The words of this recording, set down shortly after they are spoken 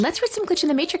Let's read some Glitch in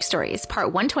the Matrix stories, part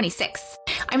 126.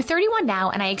 I'm 31 now,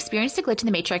 and I experienced a glitch in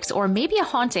the Matrix, or maybe a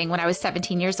haunting, when I was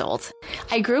 17 years old.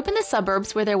 I grew up in the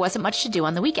suburbs where there wasn't much to do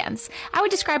on the weekends. I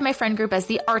would describe my friend group as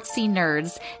the artsy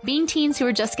nerds. Being teens who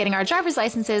were just getting our driver's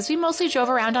licenses, we mostly drove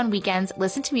around on weekends,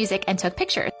 listened to music, and took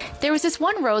pictures. There was this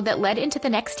one road that led into the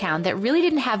next town that really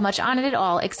didn't have much on it at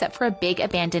all except for a big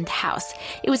abandoned house.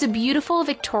 It was a beautiful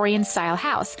Victorian-style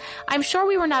house. I'm sure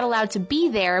we were not allowed to be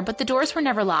there, but the doors were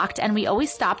never locked, and we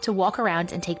always stopped to walk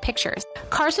around and take pictures.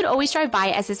 Cars would always drive by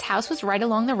as his house was right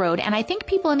along the road, and I think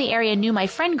people in the area knew my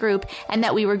friend group and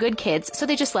that we were good kids, so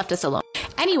they just left us alone.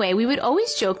 Anyway, we would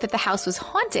always joke that the house was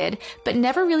haunted, but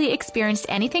never really experienced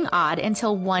anything odd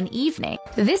until one evening.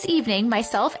 This evening,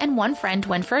 myself and one friend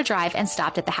went for a drive and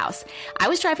stopped at the house. I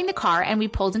was driving the car and we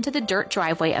pulled into the dirt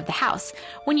driveway of the house.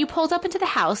 When you pulled up into the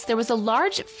house, there was a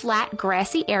large, flat,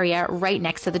 grassy area right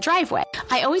next to the driveway.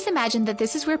 I always imagined that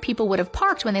this is where people would have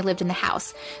parked when they lived in the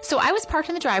house. So I was parked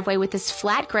in the driveway with this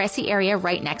flat, grassy area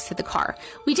right next to the car.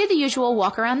 We did the usual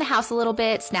walk around the house a little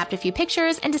bit, snapped a few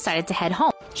pictures, and decided to head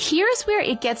home. Here's where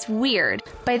it gets weird.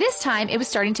 By this time, it was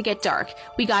starting to get dark.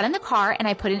 We got in the car and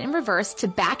I put it in reverse to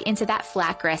back into that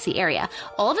flat, grassy area.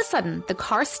 All of a sudden, the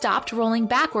car stopped rolling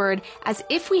backward as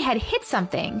if we had hit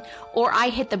something, or I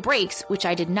hit the brakes, which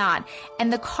I did not,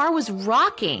 and the car was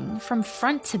rocking from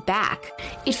front to back.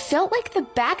 It felt like the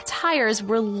back tires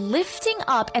were lifting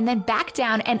up and then back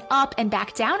down and up and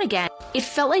back down again. It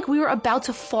felt like we were about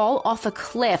to fall off a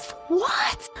cliff.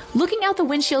 What? Looking out the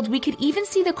windshield, we could even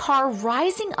see the car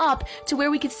rising up to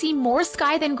where we could see more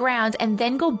sky than ground and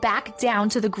then go back down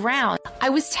to the ground. I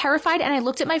was terrified and I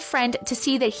looked at my friend to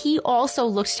see that he also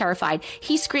looked terrified.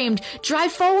 He screamed,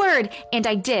 "Drive forward!" And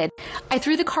I did. I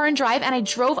threw the car in drive and I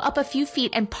drove up a few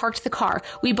feet and parked the car.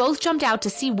 We both jumped out to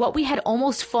see what we had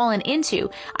almost fallen into.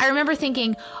 I remember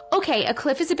thinking, okay, a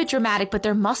cliff is a bit dramatic, but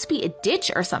there must be a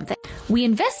ditch or something. We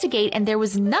investigate and there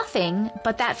was nothing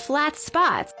but that flat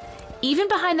spot. Even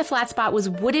behind the flat spot was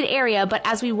wooded area, but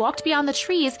as we walked beyond the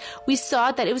trees, we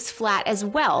saw that it was flat as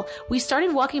well. We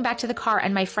started walking back to the car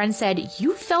and my friend said,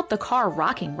 "You felt the car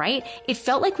rocking, right? It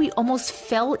felt like we almost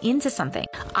fell into something."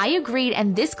 I agreed,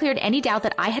 and this cleared any doubt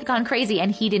that I had gone crazy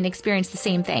and he didn't experience the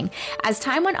same thing. As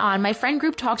time went on, my friend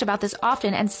group talked about this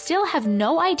often and still have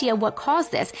no idea what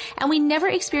caused this, and we never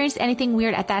experienced anything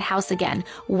weird at that house again.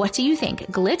 What do you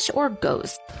think, glitch or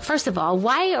ghost? First of all,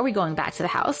 why are we going back to the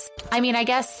house? I mean, I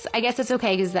guess it's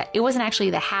okay because it wasn't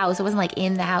actually the house. It wasn't like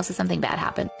in the house if something bad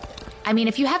happened. I mean,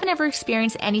 if you haven't ever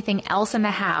experienced anything else in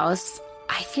the house,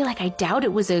 I feel like I doubt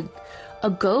it was a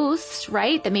ghost,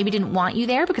 right? That maybe didn't want you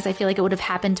there, because I feel like it would have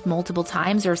happened multiple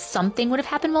times, or something would have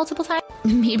happened multiple times.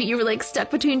 Maybe you were like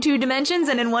stuck between two dimensions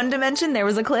and in one dimension there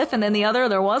was a cliff and then the other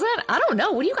there wasn't. I don't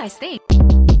know. What do you guys think?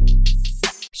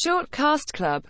 Shortcast Club.